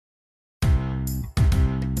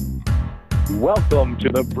Welcome to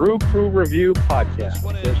the Brew Crew Review Podcast,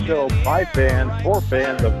 the show by fans for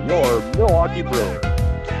fans of your Milwaukee Brewers.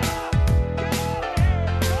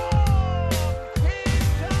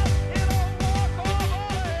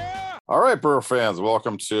 All right, Brewer fans,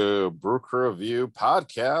 welcome to Brew Crew Review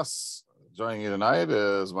Podcast. Joining you tonight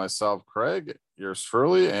is myself, Craig, yours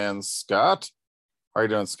truly, and Scott. How are you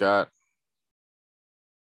doing, Scott?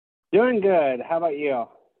 Doing good. How about you?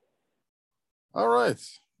 All right.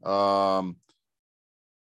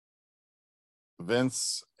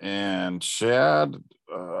 Vince and Chad,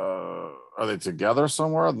 are they together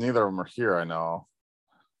somewhere? Neither of them are here, I know.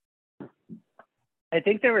 I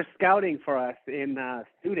think they were scouting for us in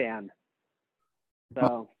Sudan.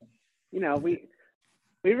 So, we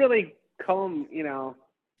really comb,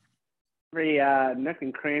 every nook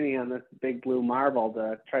and cranny on this big blue marble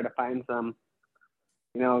to try to find some,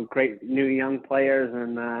 great new young players.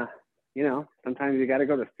 And, sometimes you got to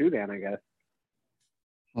go to Sudan, I guess.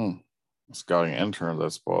 Scouting interns, I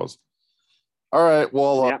suppose. All right.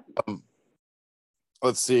 Well, yeah.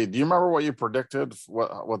 Let's see. Do you remember what you predicted?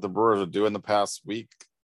 What the Brewers would do in the past week,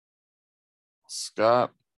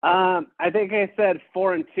 Scott? I think I said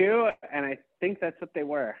 4-2, and I think that's what they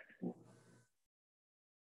were.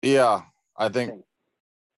 Yeah, I think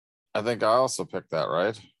I also picked that,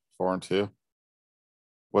 right? 4-2.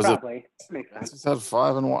 Was Probably. it? Makes sense. Vince said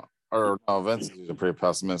 5-1, or no? Vince is usually pretty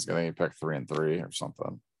pessimistic. I think he picked 3-3 or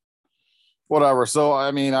something. Whatever. So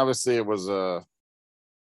I mean, obviously, it was a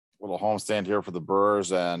little homestand here for the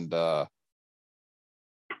Brewers, and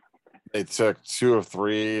they took 2 of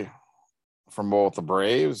 3 from both the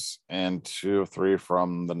Braves and 2 of 3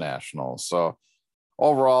 from the Nationals. So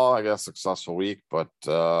overall, I guess successful week. But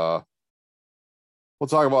we'll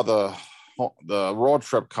talk about the road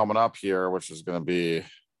trip coming up here, which is going to be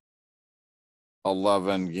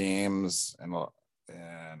 11 games and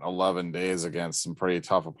 11 days against some pretty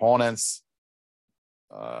tough opponents.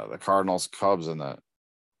 The Cardinals, Cubs, and the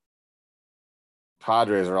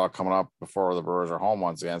Padres are all coming up before the Brewers are home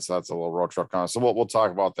once again. So that's a little road trip coming. So we'll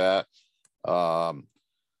talk about that,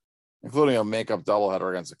 including a makeup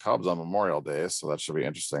doubleheader against the Cubs on Memorial Day. So that should be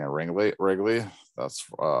interesting at Wrigley. That's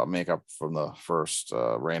makeup from the first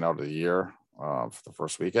rain out of the year for the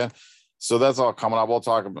first weekend. So that's all coming up. We'll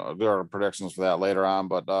talk about do our predictions for that later on.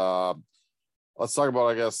 But let's talk about,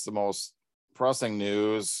 I guess, the most pressing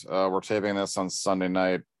news. We're taping this on Sunday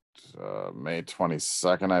night, May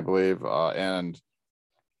 22nd, I believe. And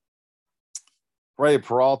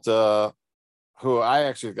Peralta, who I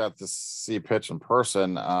actually got to see pitch in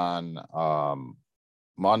person on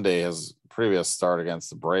Monday, his previous start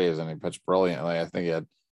against the Braves, and he pitched brilliantly. I think he had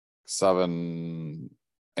 7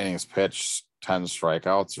 innings pitched, 10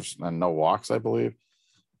 strikeouts, and no walks, I believe.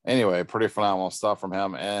 Anyway, pretty phenomenal stuff from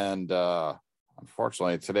him. And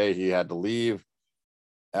unfortunately, today he had to leave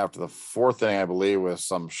after the 4th inning, I believe, with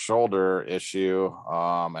some shoulder issue.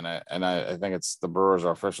 And I think it's the Brewers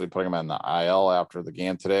are officially putting him in the IL after the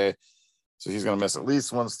game today. So he's going to miss at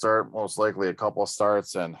least 1 start, most likely a couple of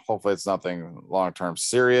starts, and hopefully it's nothing long-term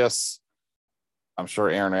serious. I'm sure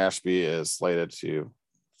Aaron Ashby is slated to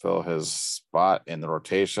fill his spot in the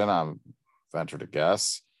rotation. I'm venture to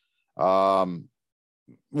guess. What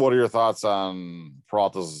are your thoughts on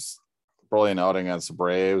Peralta's brilliant outing against the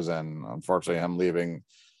Braves, and unfortunately him leaving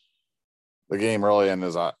the game early in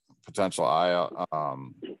his potential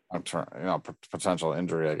potential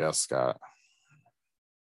injury, I guess, Scott?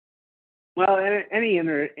 Well, any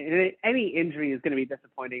injury is going to be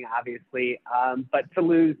disappointing, obviously. But to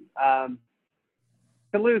lose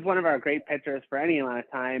one of our great pitchers for any amount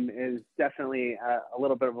of time is definitely a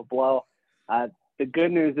little bit of a blow. The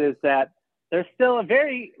good news is that there's still a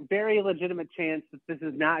very, very legitimate chance that this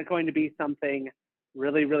is not going to be something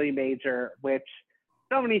really, really major, which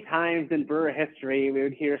so many times in Brewer history, we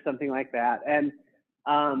would hear something like that. And,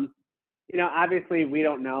 obviously we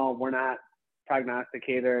don't know. We're not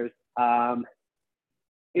prognosticators.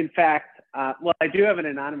 In fact, I do have an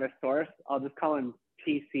anonymous source. I'll just call him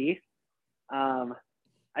TC.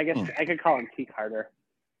 I guess I could call him T Carter,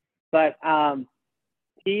 but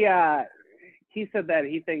he said that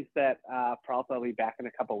he thinks that Peralta will be back in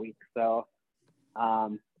a couple weeks. So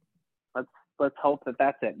let's hope that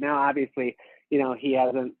that's it. Now, obviously, he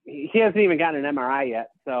hasn't even gotten an MRI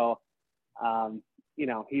yet, so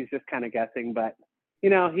he's just kind of guessing. But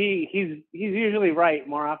he's usually right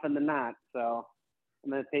more often than not. So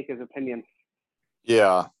I'm going to take his opinion.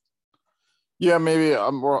 Yeah, maybe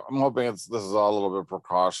I'm hoping this is all a little bit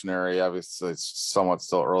precautionary. Obviously, it's somewhat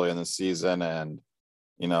still early in the season, and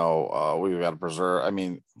we've got to preserve. I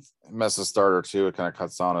mean, miss a start or two, it kind of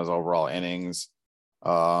cuts down his overall innings.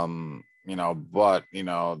 but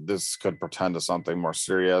this could pretend to something more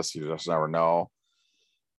serious. You just never know.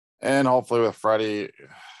 And hopefully with Freddie,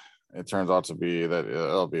 it turns out to be that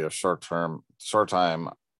it'll be a short time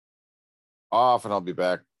off, and I'll be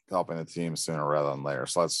back helping the team sooner rather than later.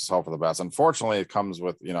 So let's just hope for the best. Unfortunately, it comes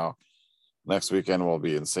with, next weekend we'll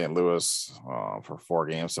be in St. Louis for 4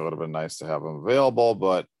 games. So it would have been nice to have him available,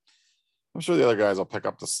 but I'm sure the other guys will pick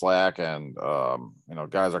up the slack, and,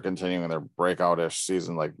 guys are continuing their breakout-ish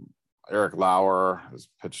season. Like Eric Lauer has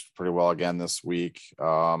pitched pretty well again this week.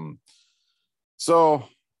 So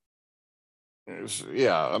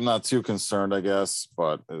yeah, I'm not too concerned, I guess,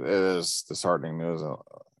 but it is disheartening news,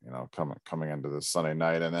 coming into this Sunday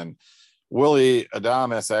night. And then Willie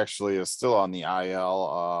Adames actually is still on the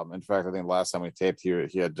IL. In fact, I think last time we taped,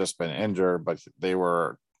 he had just been injured, but the Birds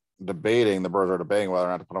were debating whether or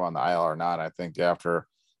not to put him on the IL or not. I think after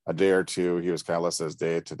a day or two, he was kind of listed as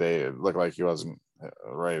day to day. It looked like he wasn't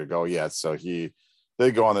ready to go yet. So he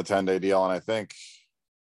did go on the 10-day deal. And I think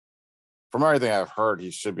from everything I've heard, he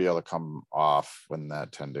should be able to come off when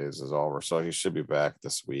that 10 days is over. So he should be back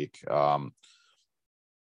this week.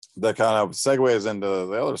 That kind of segues into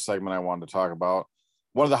the other segment I wanted to talk about.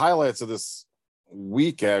 One of the highlights of this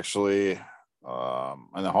week, actually, in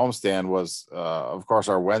the homestand was, of course,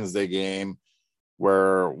 our Wednesday game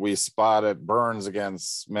where we spotted Burns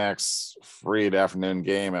against Max Fried afternoon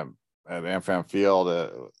game at AmFam Field.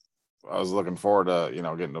 I was looking forward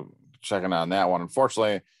to, checking on that one.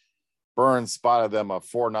 Unfortunately, Burns spotted them a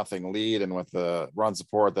 4-0 lead, and with the run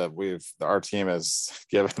support that our team has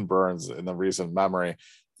given Burns in the recent memory,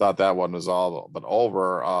 thought that one was all but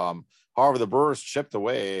over. However, the Brewers chipped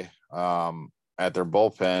away at their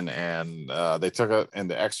bullpen, and they took it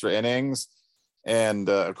into extra innings. And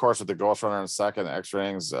of course, with the ghost runner in second, extra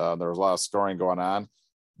innings, there was a lot of scoring going on.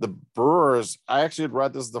 The Brewers, I actually had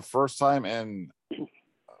read this is the first time in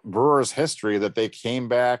Brewers history that they came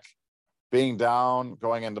back being down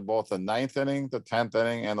going into both the 9th inning, the 10th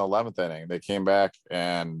inning, and the 11th inning. They came back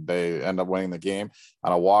and they end up winning the game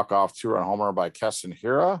on a walk-off 2-run homer by Keston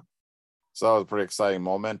Hiura. So that was a pretty exciting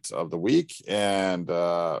moment of the week, and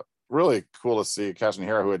really cool to see Keston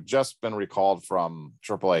Hiura, who had just been recalled from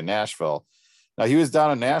AAA Nashville. Now, he was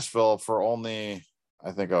down in Nashville for only,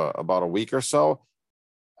 I think, about a week or so.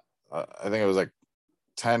 I think it was like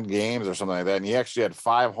 10 games or something like that. And he actually had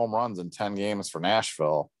 5 home runs in 10 games for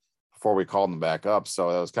Nashville before we called him back up. So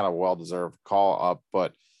that was kind of a well-deserved call up.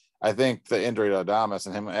 But I think the injury to Adames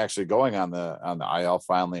and him actually going on the IL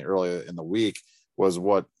finally early in the week was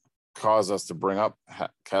what caused us to bring up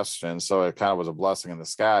Keston. So it kind of was a blessing in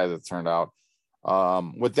disguise, it turned out.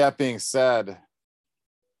 With that being said,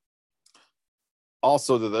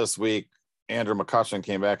 also to this week, Andrew McCutcheon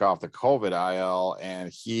came back off the COVID IL,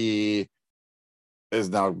 and he is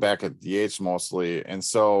now back at DH mostly. And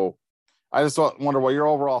so I just wonder what your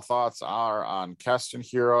overall thoughts are on Keston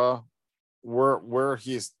Hiura, where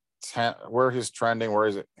he's trending,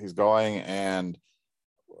 where he's going, and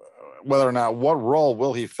whether or not, what role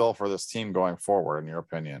will he fill for this team going forward, in your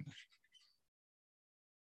opinion?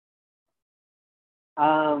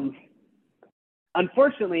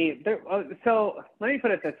 Unfortunately, so let me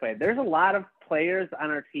put it this way. There's a lot of players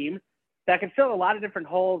on our team that can fill a lot of different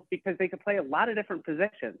holes because they can play a lot of different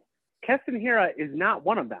positions. Keston Hiura is not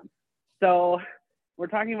one of them. So we're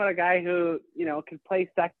talking about a guy who, can play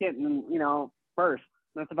second and, first.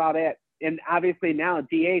 That's about it. And obviously now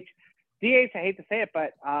DH, I hate to say it,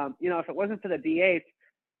 but, if it wasn't for the DH,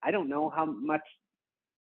 I don't know how much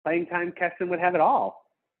playing time Keston would have at all.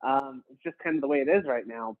 It's just kind of the way it is right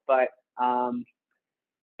now. But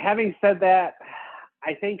having said that,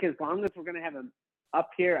 I think as long as we're going to have him up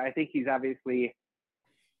here, I think he's obviously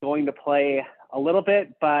going to play a little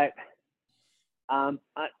bit, but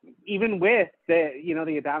even with the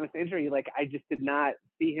Adames injury, I just did not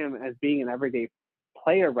see him as being an everyday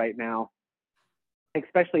player right now,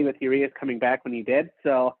 especially with Urias coming back when he did.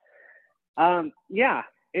 So,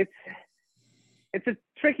 it's a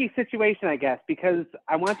tricky situation, I guess, because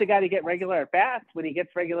I want the guy to get regular at bats. When he gets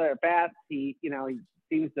regular at bats, he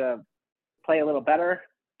seems to play a little better,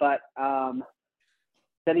 but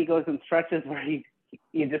then he goes in stretches where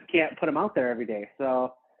you just can't put him out there every day.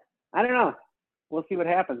 So I don't know. We'll see what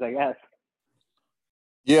happens, I guess.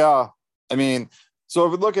 Yeah. I mean, so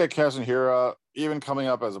if we look at Keston Hiura, even coming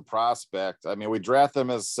up as a prospect, I mean, we drafted him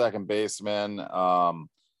as second baseman.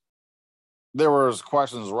 There was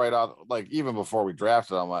questions right out, even before we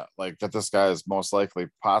drafted him, that this guy is most likely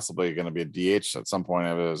possibly going to be a DH at some point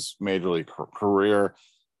of his major league career.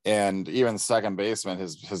 And even second baseman,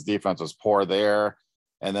 his defense was poor there.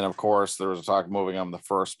 And then, of course, there was a talk moving him to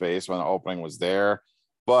first base when the opening was there.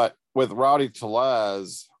 But with Rowdy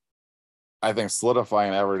Tellez, I think, solidifying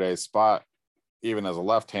an everyday spot, even as a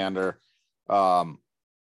left-hander,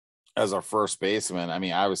 as a first baseman. I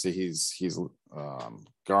mean, obviously he's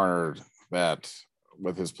garnered that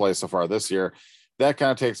with his play so far this year. That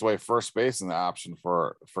kind of takes away first base in the option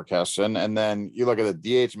for Keston. And then you look at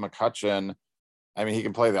the DH McCutcheon. I mean, he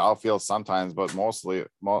can play the outfield sometimes, but most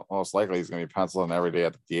likely he's going to be penciled in every day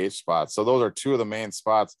at the DH spot. So those are two of the main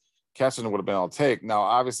spots Keston would have been able to take. Now,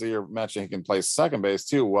 obviously, you're mentioning he can play second base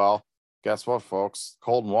too. Well, guess what, folks?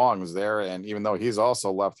 Colton Wong is there, and even though he's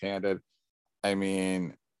also left-handed, I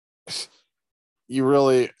mean, he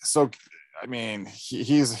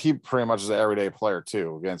pretty much is an everyday player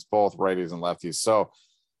too against both righties and lefties. So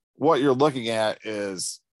what you're looking at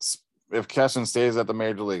is, if Keston stays at the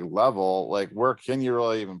major league level, like, where can you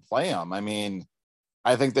really even play him? I mean,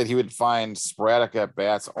 I think that he would find sporadic at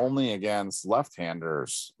bats only against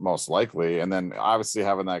left-handers, most likely. And then obviously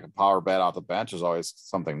having like a power bat off the bench is always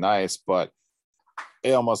something nice, but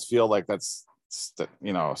I almost feel like that's,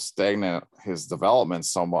 stagnant his development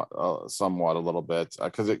somewhat a little bit,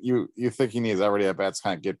 because you think he needs every at bats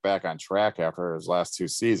kind of get back on track after his last two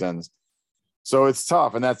seasons. So it's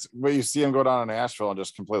tough, and that's where you see him go down to Nashville and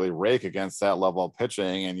just completely rake against that level of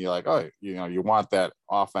pitching, and you're like, oh, you want that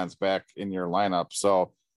offense back in your lineup.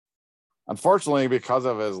 So unfortunately, because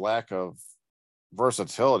of his lack of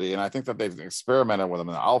versatility, and I think that they've experimented with him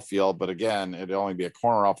in the outfield, but again, it'd only be a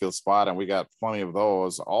corner outfield spot, and we got plenty of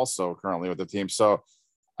those also currently with the team. So,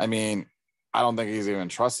 I mean, I don't think he's even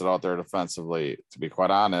trusted out there defensively, to be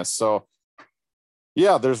quite honest. So,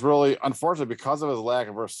 yeah, there's really, unfortunately, because of his lack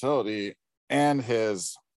of versatility and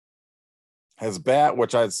his bat,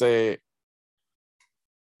 which I'd say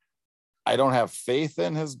I don't have faith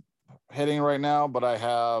in his hitting right now, but I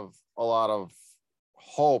have a lot of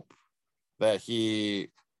hope that he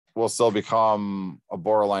will still become a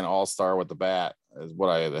borderline all-star with the bat, is what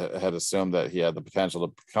I had assumed that he had the potential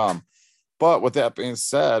to become. But with that being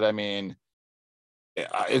said, I mean,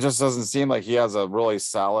 it just doesn't seem like he has a really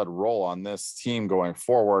solid role on this team going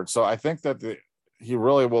forward. So I think that he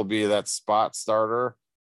really will be that spot starter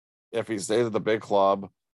if he stays at the big club,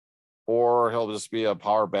 or he'll just be a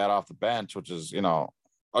power bat off the bench, which is,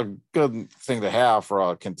 a good thing to have for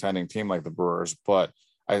a contending team like the Brewers. But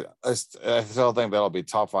I still think that'll be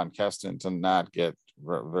tough on Keston to not get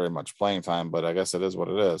very much playing time, but I guess it is what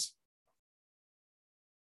it is.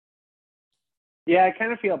 Yeah, I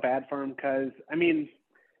kind of feel bad for him because, I mean,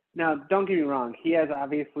 now don't get me wrong, he has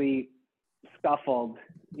obviously scuffled,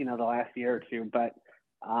 the last year or two, but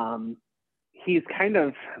he's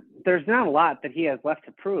there's not a lot that he has left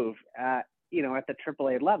to prove at the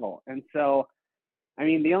AAA level. And so, I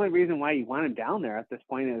mean, the only reason why you want him down there at this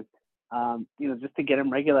point is, just to get him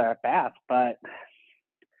regular at bats. But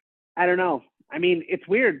I don't know. I mean, it's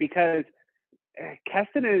weird because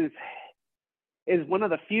Keston is one of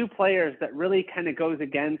the few players that really kind of goes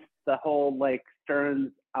against the whole like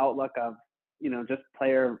Stearns outlook of, just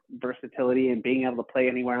player versatility and being able to play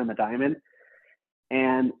anywhere on the diamond.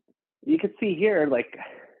 And you can see here, like,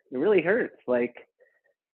 it really hurts. Like,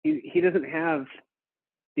 he doesn't have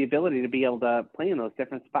the ability to be able to play in those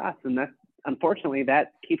different spots. And unfortunately,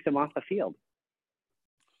 that keeps him off the field.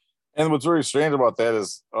 And what's really strange about that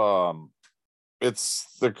is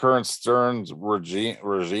it's the current Stearns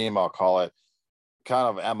regime, I'll call it,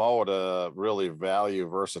 kind of MO to really value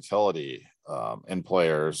versatility in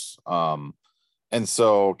players. And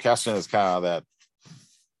so Keston is kind of that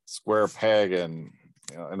square peg in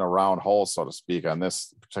a round hole, so to speak, on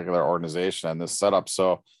this particular organization and this setup.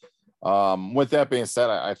 So with that being said,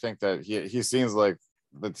 I think that he seems like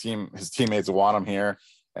his teammates want him here,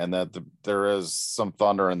 and that there is some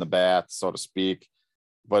thunder in the bat, so to speak.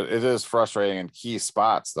 But it is frustrating in key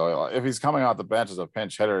spots, though. If he's coming off the bench as a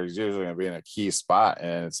pinch hitter, he's usually going to be in a key spot.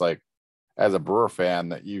 And it's like, as a Brewer fan,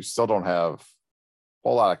 that you still don't have a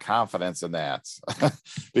whole lot of confidence in that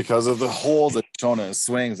because of the holes that shown in his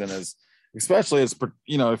swings and especially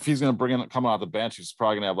if he's going to come out the bench, he's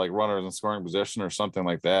probably going to have like runners in scoring position or something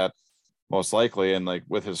like that, most likely. And like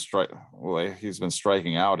with his he's been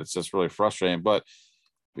striking out. It's just really frustrating. But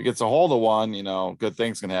if he gets a hold of one, good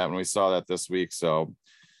things can happen. We saw that this week. So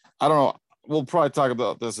I don't know. We'll probably talk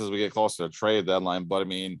about this as we get closer to trade deadline. But I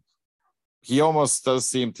mean, he almost does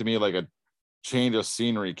seem to me like a change of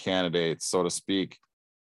scenery candidate, so to speak,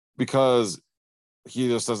 because he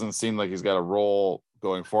just doesn't seem like he's got a role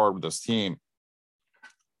going forward with this team.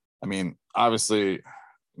 I mean, obviously,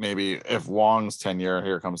 maybe if Wong's tenure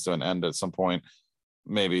here comes to an end at some point,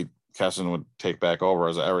 maybe Keston would take back over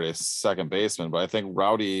as an everyday second baseman. But I think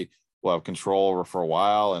Rowdy will have control over for a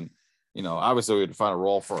while. And, obviously we'd find a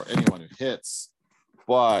role for anyone who hits.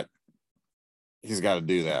 But he's got to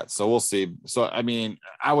do that. So we'll see. So I mean,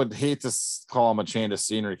 I would hate to call him a change of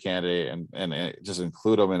scenery candidate and just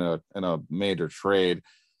include him in a major trade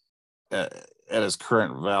at his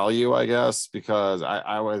current value, I guess, because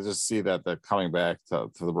I would just see that coming back to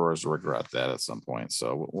the Brewers to regret that at some point.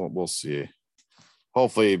 So we'll see.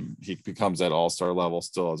 Hopefully he becomes that all-star level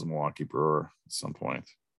still as a Milwaukee Brewer at some point.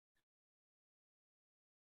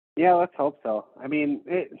 Yeah, let's hope so. I mean,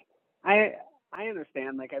 I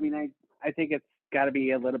understand. Like, I mean, I think it's got to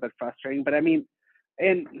be a little bit frustrating, but I mean,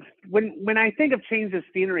 and when I think of change of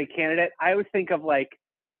scenery candidate, I always think of like,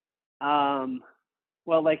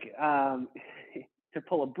 to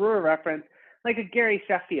pull a Brewer reference, like a Gary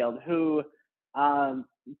Sheffield who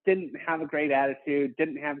didn't have a great attitude,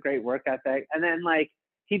 didn't have great work ethic, and then like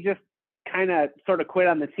he just kind of sort of quit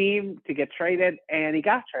on the team to get traded, and he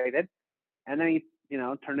got traded, and then he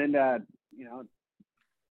turned into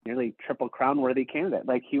nearly triple crown worthy candidate.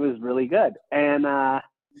 Like he was really good, and I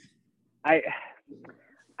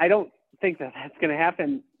don't think that that's going to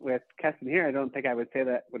happen with Keston here. I don't think I would say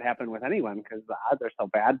that would happen with anyone because the odds are so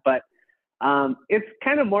bad. But it's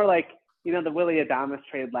kind of more like the Willie Adames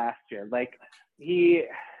trade last year. Like he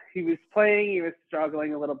was playing, he was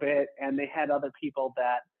struggling a little bit, and they had other people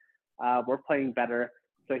that were playing better.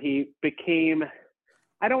 So he became,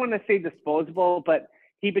 I don't want to say disposable, but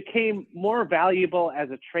he became more valuable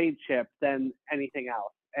as a trade chip than anything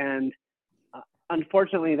else. And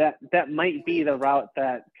unfortunately, that might be the route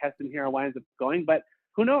that Keston Hiura winds up going, but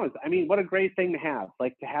who knows? I mean, what a great thing to have,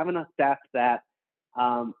 like to have enough depth that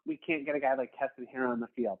we can't get a guy like Keston Hiura on the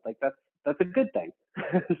field. Like that's a good thing.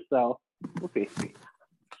 So we'll see.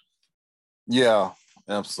 Yeah,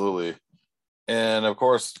 absolutely. And of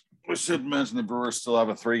course, we should mention the Brewers still have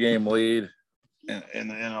a 3-game lead in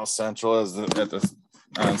the NL Central at the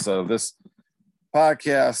onset of this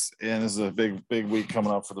podcast, and this is a big week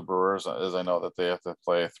coming up for the Brewers, as I know that they have to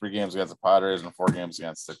play 3 games against the Padres and 4 games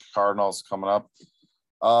against the Cardinals coming up,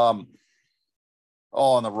 all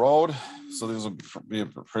on the road. So this will be a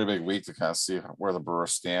pretty big week to kind of see where the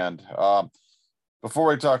Brewers stand. Before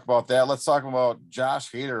we talk about that, let's talk about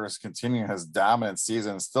Josh Hader is continuing his dominant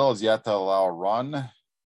season, still has yet to allow a run,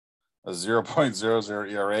 a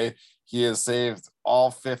 0.00 ERA. He has saved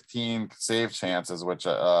all 15 save chances, which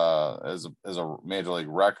is a major league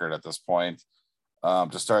record at this point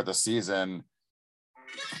to start the season.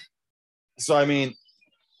 So, I mean,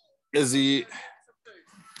 is he?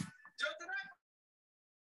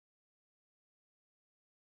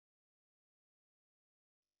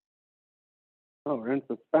 Oh, we're in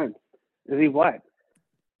suspense. Is he what?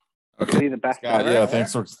 Okay. Is he the best Scott, ever? yeah,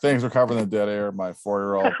 thanks for covering the dead air. My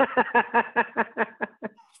 4-year-old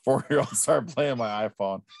started playing my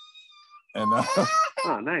iPhone, and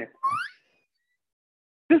oh, nice.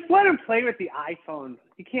 Just let him play with the iPhone.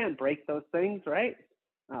 You can't break those things, right?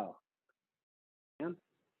 Oh. Man.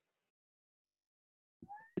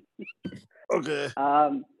 Okay.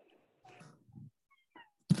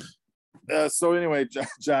 So anyway,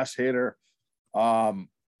 Josh Hader. I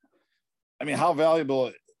mean, how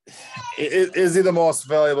valuable is he? The most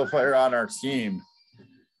valuable player on our team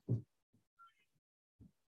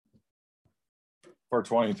for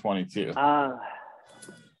 2022? I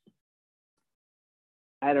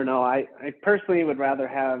don't know. I personally would rather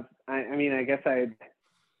have. I mean, I guess I'd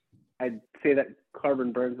say that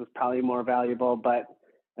Corbin Burns was probably more valuable, but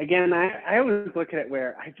again, I always look at it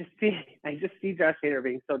where I just see Josh Hader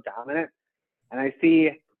being so dominant, and I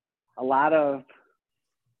see a lot of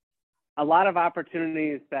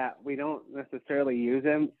opportunities that we don't necessarily use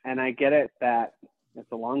him, and I get it that it's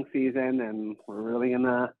a long season and we're really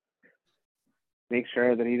gonna make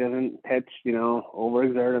sure that he doesn't pitch,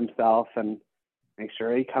 overexert himself and make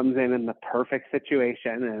sure he comes in the perfect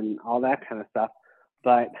situation and all that kind of stuff.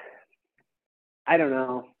 But I don't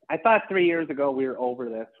know. I thought 3 years ago we were over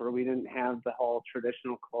this, where we didn't have the whole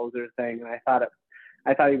traditional closer thing, and I thought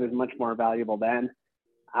he was much more valuable then.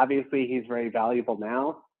 Obviously, he's very valuable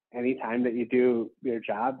now. Anytime that you do your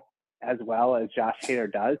job as well as Josh Hader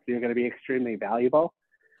does, you're going to be extremely valuable.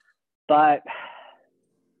 But,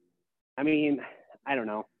 I mean, I don't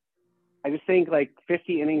know. I just think like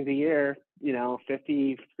 50 innings a year,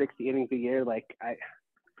 50, 60 innings a year, like I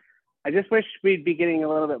just wish we'd be getting a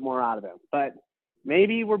little bit more out of him. But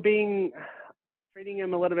maybe we're treating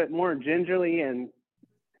him a little bit more gingerly and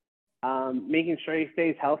making sure he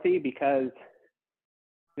stays healthy, because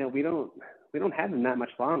we don't have him that much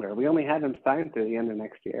longer. We only have him signed through the end of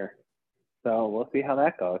next year. So we'll see how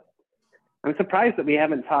that goes. I'm surprised that we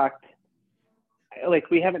haven't had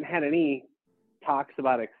any talks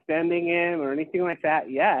about extending him or anything like that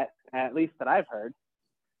yet, at least that I've heard.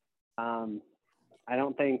 I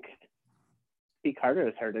don't think Pete Carter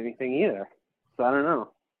has heard anything either. So I don't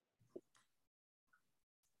know.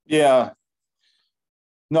 Yeah.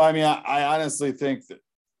 No, I mean, I honestly think that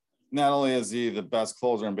not only is he the best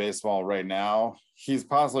closer in baseball right now, he's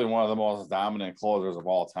possibly one of the most dominant closers of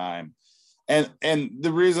all time. And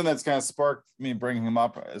the reason that's kind of sparked me bringing him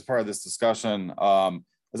up as part of this discussion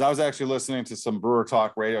is I was actually listening to some Brewer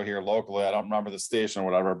Talk radio here locally. I don't remember the station or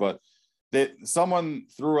whatever, but someone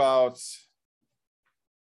threw out,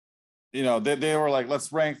 they were like,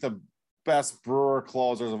 let's rank the best Brewer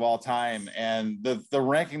closers of all time. And the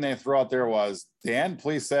ranking they threw out there was Dan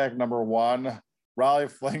Plesac, number 1, Raleigh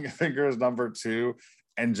Fingers, number 2,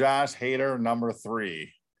 and Josh Hader, number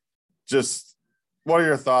 3. Just what are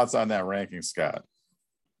your thoughts on that ranking, Scott?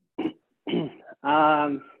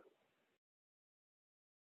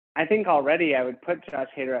 I think already I would put Josh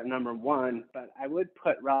Hader at number 1, but I would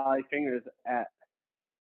put Raleigh Fingers at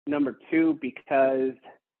number 2 because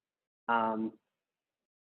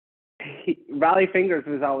Raleigh Fingers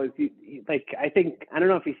was always like, I don't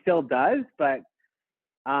know if he still does, but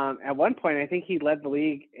at one point I think he led the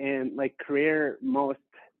league in like career most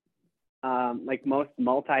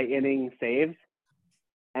multi-inning saves,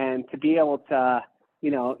 and to be able to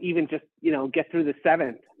even just get through the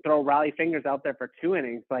 7th, throw Raleigh Fingers out there for 2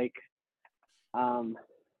 innings, like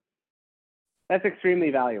that's extremely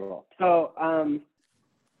valuable. So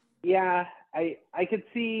yeah, I could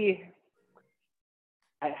see.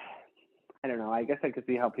 I don't know. I guess I could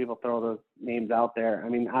see how people throw those names out there. I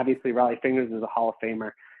mean, obviously Raleigh Fingers is a Hall of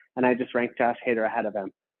Famer, and I just ranked Josh Hader ahead of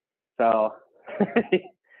him. So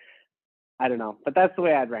I don't know, but that's the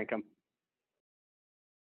way I'd rank him.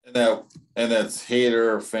 And that's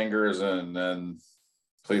Hader, Fingers, and then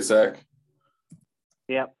Plesac.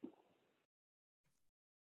 Yep.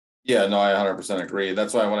 Yeah, no, I 100% agree.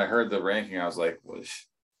 That's why when I heard the ranking, I was like,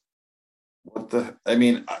 what the? I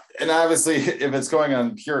mean, and obviously, if it's going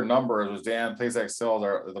on pure numbers, was Dan Plesac still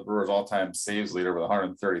the Brewers' all-time saves leader with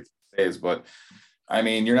 130 saves? But I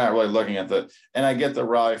mean, you're not really looking at and I get the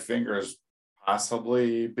Raleigh Fingers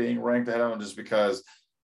possibly being ranked ahead of him just because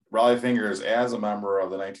Raleigh Fingers, as a member of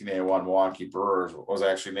the 1981 Milwaukee Brewers, was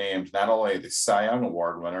actually named not only the Cy Young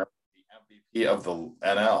Award winner, the MVP of the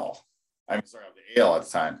NL. I'm sorry, of the AL at the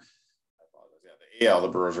time. The AL, the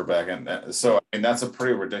Brewers were back in. So, I mean, that's a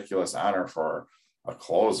pretty ridiculous honor for a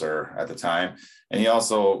closer at the time. And he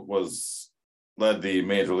also led the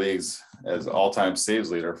major leagues as all-time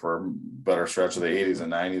saves leader for a better stretch of the 80s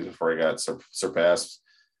and 90s before he got surpassed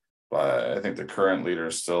by, I think the current leader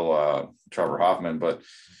is still Trevor Hoffman. But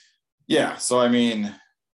yeah, so I mean,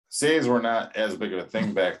 saves were not as big of a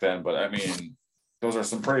thing back then, but I mean, those are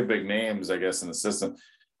some pretty big names, I guess, in the system.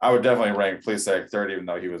 I would definitely rank Plesac third, even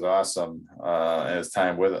though he was awesome in his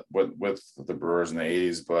time with the Brewers in the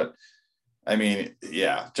 80s. But I mean,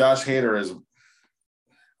 yeah, Josh Hader is.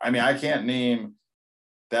 I mean, I can't name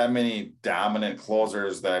that many dominant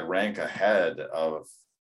closers that I'd rank ahead of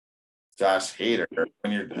Josh Hader.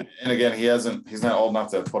 And again, he's not old enough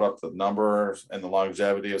to put up the numbers and the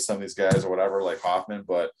longevity of some of these guys or whatever, like Hoffman.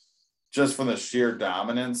 But just from the sheer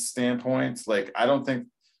dominance standpoint, like I don't think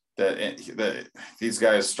that these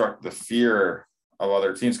guys struck the fear of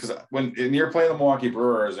other teams, because when you're playing the Milwaukee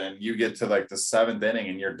Brewers and you get to like the 7th inning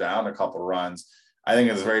and you're down a couple runs, I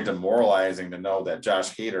think it's very demoralizing to know that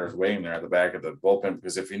Josh Hader is waiting there at the back of the bullpen,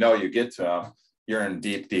 because if you get to him, you're in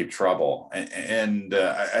deep, deep trouble. And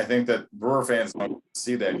I think that Brewer fans don't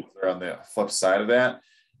see that because they're on the flip side of that.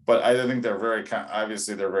 But I think they're very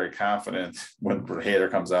confident when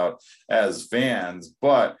Hader comes out as fans.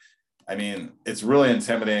 But I mean, it's really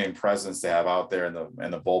intimidating presence to have out there in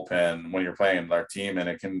the bullpen when you're playing their team, and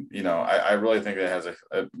it can, I really think it has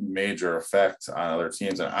a major effect on other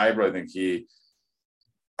teams. And I really think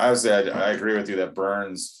obviously, I agree with you that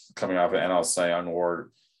Burns, coming off an NL Cy Young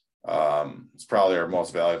Award, is probably our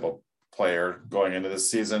most valuable player going into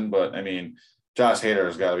this season. But I mean, Josh Hader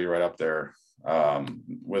has got to be right up there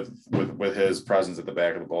with his presence at the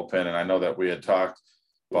back of the bullpen. And I know that we had talked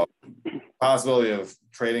about possibility of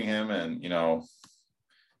trading him and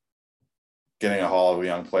getting a haul of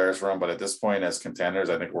young players for him, but at this point, as contenders,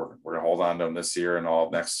 I think we're gonna hold on to him this year and all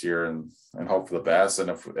of next year and hope for the best. And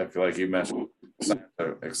if like you mentioned,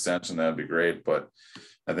 extension, that'd be great. But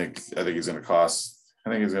I think he's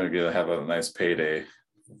gonna have a nice payday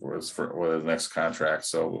with his next contract.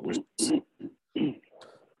 So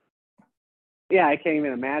yeah, I can't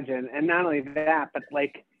even imagine. And not only that, but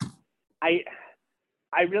like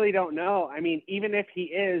I really don't know. I mean, even if he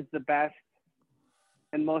is the best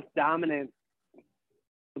and most dominant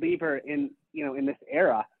reliever in this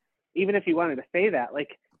era, even if he wanted to say that,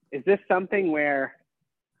 like, is this something where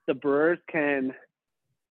the Brewers can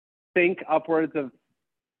sink upwards of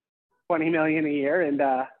 $20 million a year and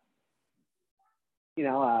a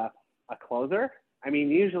closer. I mean,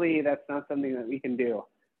 usually that's not something that we can do.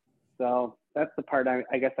 So that's the part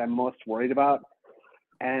I guess I'm most worried about.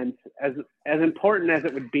 And as important as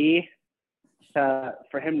it would be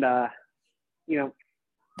for him to,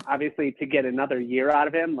 obviously to get another year out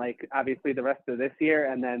of him, like obviously the rest of this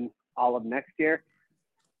year and then all of next year,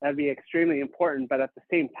 that'd be extremely important. But at the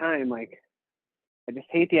same time, like, I just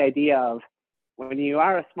hate the idea of when you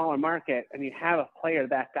are a smaller market and you have a player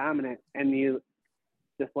that dominant and you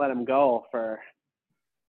just let him go for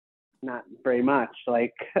not very much,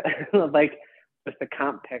 like like just a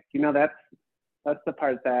comp pick. That's the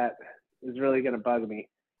part that is really going to bug me.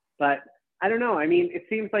 But I don't know. I mean, it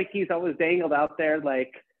seems like he's always dangled out there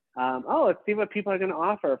like, let's see what people are going to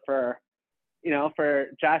offer for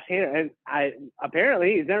Josh Hader. And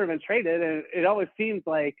apparently he's never been traded. And it always seems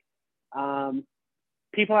like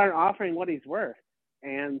people aren't offering what he's worth.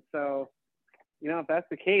 And so, if that's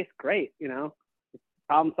the case, great.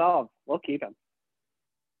 Problem solved. We'll keep him.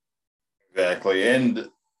 Exactly. And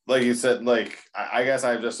like you said, like, I guess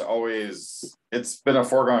I've just always, it's been a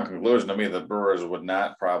foregone conclusion to me that Brewers would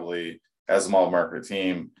not probably, as a small market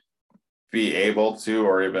team, be able to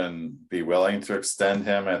or even be willing to extend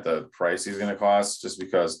him at the price he's going to cost, just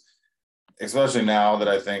because, especially now that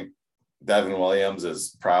I think Devin Williams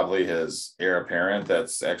is probably his heir apparent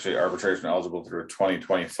that's actually arbitration eligible through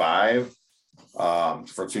 2025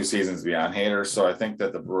 for 2 seasons beyond Hader. So I think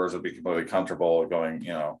that the Brewers would be completely comfortable going,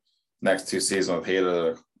 next 2 seasons with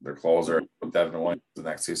Hader, their closer, with Devin Williams the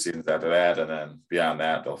next 2 seasons after that, and then beyond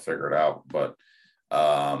that they'll figure it out. But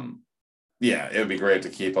yeah, it would be great to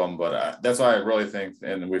keep him. But that's why I really think,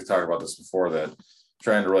 and we've talked about this before, that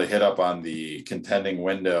trying to really hit up on the contending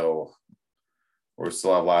window where we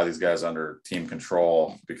still have a lot of these guys under team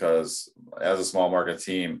control, because as a small market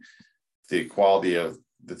team, the quality of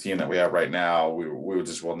the team that we have right now, we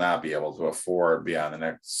just will not be able to afford beyond the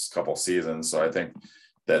next couple seasons. So I think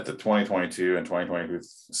that the 2022 and 2022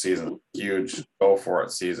 season, huge go for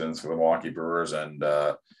it seasons for the Milwaukee Brewers, and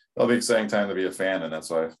it'll be an exciting time to be a fan, and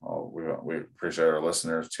that's why we appreciate our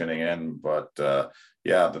listeners tuning in. But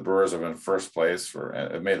yeah, the Brewers have been first place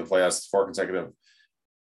have made the playoffs 4 consecutive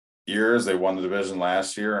years. They won the division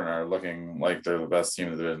last year and are looking like they're the best team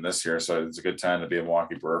in the division this year. So it's a good time to be a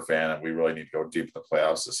Milwaukee Brewer fan, and we really need to go deep in the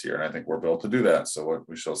playoffs this year. And I think we're built to do that. So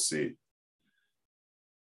we shall see.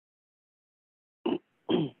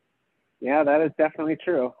 Yeah, that is definitely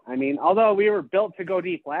true. I mean, although we were built to go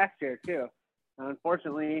deep last year too,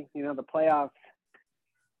 unfortunately, the playoffs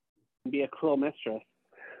can be a cruel mistress.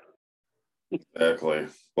 Exactly.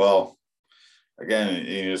 Well, again,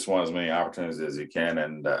 you just want as many opportunities as you can,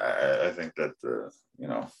 and I think that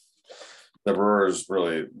the Brewers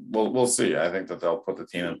really, we'll see. I think that they'll put the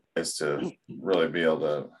team in place to really be able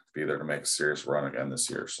to be there to make a serious run again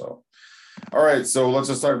this year. So, all right, so let's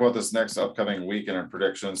just talk about this next upcoming weekend and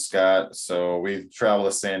predictions, Scott. So we travel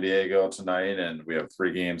to San Diego tonight, and we have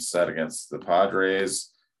 3 games set against the Padres.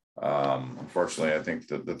 Unfortunately, I think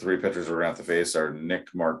the 3 pitchers we're going to have to face are Nick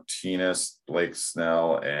Martinez, Blake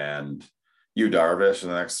Snell, and Yu Darvish in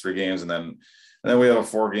the next 3 games. And then we have a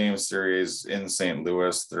 4-game series in St.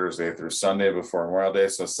 Louis Thursday through Sunday before Memorial Day.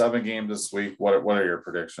 So 7 games this week. What are your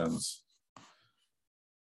predictions?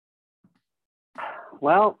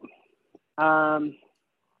 Well,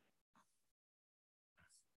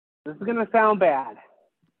 this is going to sound bad.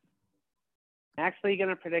 I'm actually going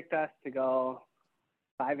to predict us to go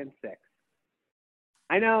 5-6.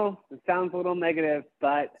 I know it sounds a little negative,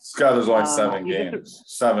 but Scott, there's only 7 games.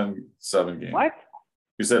 Seven games. What?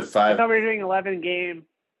 You said 5. I thought we were doing 11 games.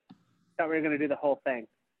 I thought we were going to do the whole thing.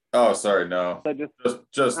 Oh, sorry, no. So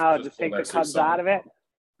just take the Cubs out of it.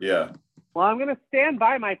 Yeah. Well, I'm going to stand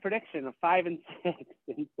by my prediction of 5-6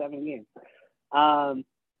 in 7 games.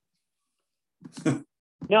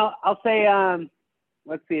 No, I'll say.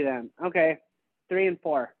 Let's see then. Okay,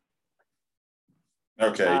 3-4.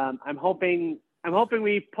 Okay. I'm hoping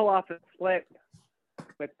we pull off a split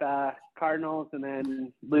with Cardinals and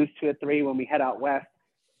then lose 2-3 when we head out west.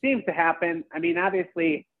 Seems to happen. I mean,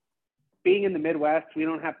 obviously, being in the Midwest, we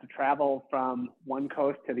don't have to travel from one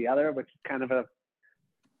coast to the other, which is kind of a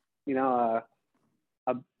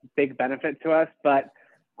big benefit to us. But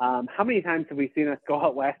how many times have we seen us go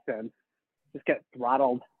out west and just get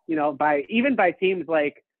throttled? By teams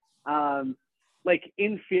like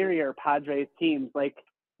inferior Padres teams. Like,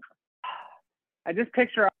 I just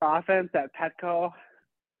picture our offense at Petco,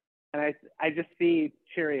 and I just see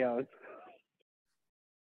Cheerios.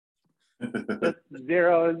 Just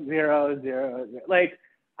 0, 0, 0. Like,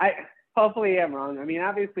 hopefully I'm wrong. I mean,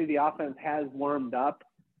 obviously the offense has warmed up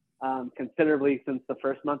considerably since the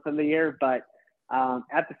first month of the year. But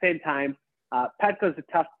at the same time, Petco's a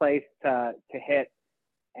tough place to hit.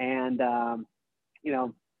 And, you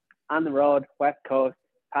know, on the road, West Coast,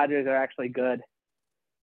 Padres are actually good.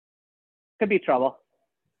 Could be trouble.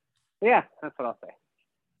 But yeah, that's what I'll say.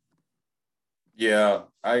 Yeah,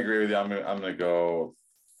 I agree with you. I'm gonna go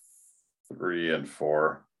 3 and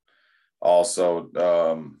 4. Also,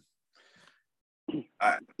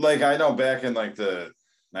 I know back in like the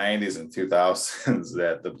 90s and 2000s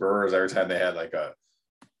that the Brewers, every time they had like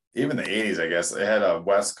even the 80s, I guess, they had a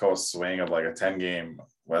West Coast swing of like a 10-game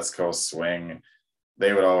West Coast swing.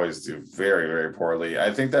 They would always do very, very poorly.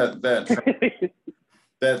 I think that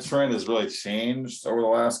that trend has really changed over the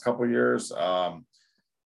last couple of years.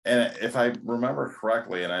 And if I remember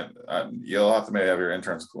correctly, and you'll have to maybe have your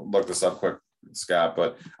interns look this up quick, Scott,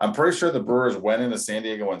 but I'm pretty sure the Brewers went into San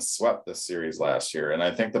Diego and swept this series last year. And I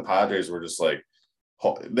think the Padres were just like,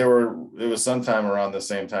 it was sometime around the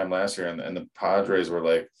same time last year. And the Padres were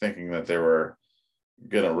like thinking that they were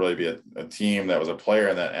going to really be a team that was a player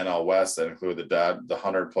in that NL West that included the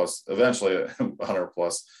 100 plus, eventually 100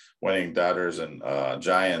 plus winning Dodgers and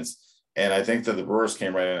Giants. And I think that the Brewers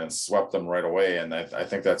came right in and swept them right away. And I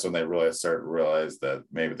think that's when they really started to realize that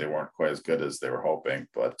maybe they weren't quite as good as they were hoping.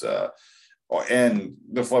 But, and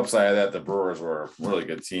the flip side of that, the Brewers were a really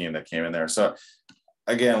good team that came in there. So,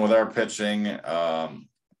 again, with our pitching, I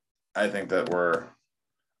think that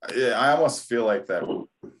I almost feel like that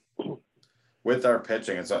with our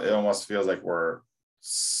pitching, it almost feels like we're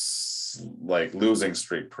like losing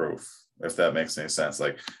streak proof, if that makes any sense.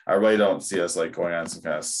 Like, I really don't see us like going on some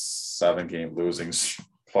kind of 7-game losing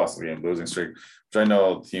streak, which I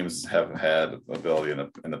know teams have had ability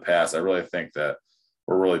in the past. I really think that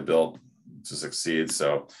we're really built to succeed.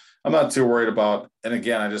 So I'm not too worried about, and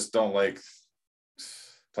again, I just don't like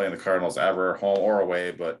playing the Cardinals ever, home or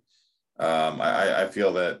away, but I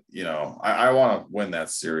feel that, you know, I want to win that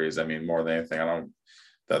series. I mean, more than anything,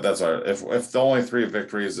 that's our, if the only 3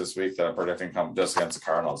 victories this week that I'm predicting come just against the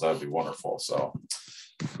Cardinals, that would be wonderful. So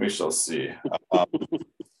we shall see.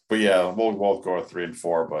 But yeah, we'll both go with 3 and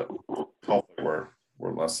 4, but hopefully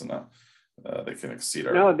we're less than that. They can exceed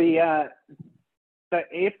our. No, the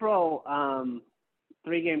April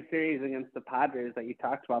 3-game series against the Padres that you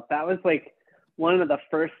talked about, that was like one of the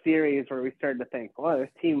first series where we started to think, well, this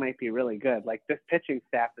team might be really good. Like, this pitching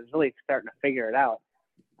staff is really starting to figure it out.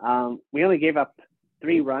 We only gave up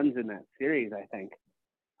 3 runs in that series, I think.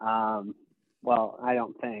 Well, I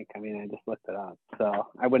don't think. I mean, I just looked it up. So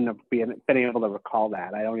I wouldn't have been able to recall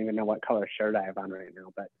that. I don't even know what color shirt I have on right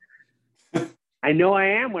now, but I know I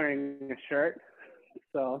am wearing a shirt.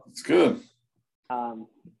 So it's good.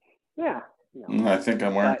 Yeah. You know. I think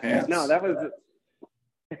I'm wearing pants. No, that was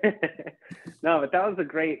no, but that was a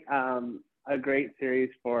great series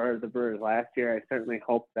for the Brewers last year. I certainly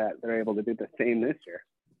hope that they're able to do the same this year.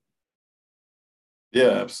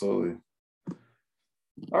 Yeah, absolutely.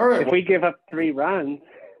 All right. If we give up 3 runs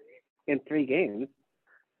in 3 games,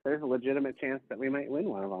 there's a legitimate chance that we might win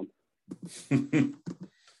one of them.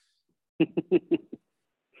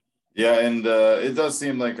 Yeah, and it does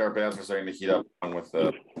seem like our bats are starting to heat up with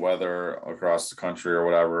the weather across the country or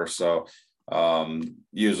whatever. So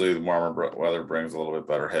usually the warmer weather brings a little bit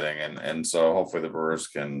better hitting, and so hopefully the Brewers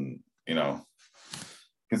can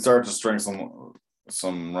start to string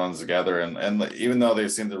some runs together. And even though they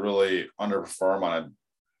seem to really underperform on a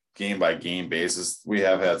game by game basis, we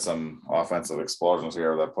have had some offensive explosions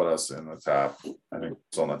here that put us in the top. I think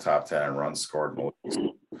it's on the top 10 in runs scored.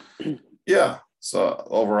 Yeah. So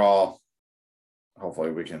overall,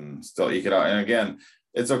 hopefully we can still eke it out. And again,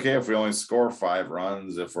 it's okay if we only score 5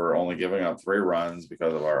 runs, if we're only giving up 3 runs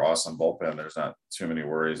because of our awesome bullpen. There's not too many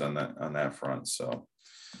worries on that front. So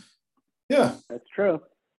yeah, that's true.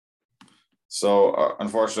 So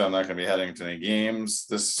unfortunately, I'm not going to be heading to any games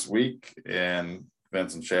this week. And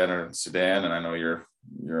Vince and Chad are in Sudan, and I know you're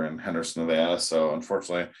in Henderson, Nevada. So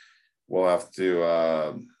unfortunately, we'll have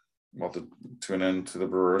to tune in to the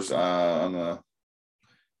Brewers on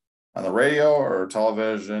the radio or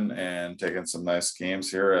television and taking some nice games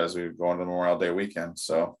here as we go into Memorial Day weekend.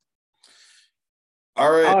 So,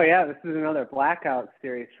 all right. Oh yeah, this is another blackout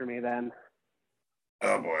series for me then.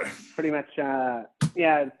 Oh boy. Pretty much.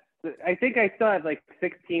 Yeah. I think I still have like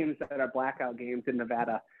 6 teams that are blackout games in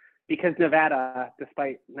Nevada, because Nevada,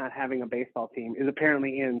 despite not having a baseball team, is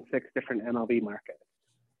apparently in 6 different MLB markets.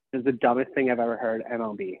 It's the dumbest thing I've ever heard.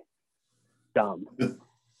 MLB. Dumb.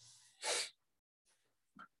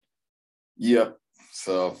 Yep.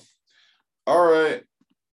 So, all right.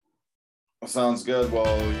 Sounds good.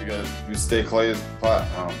 Well, you stay classy,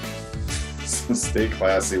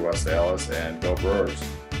 West Dallas, and go Brewers.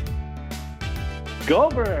 Go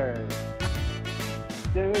Birds!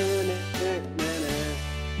 Dude.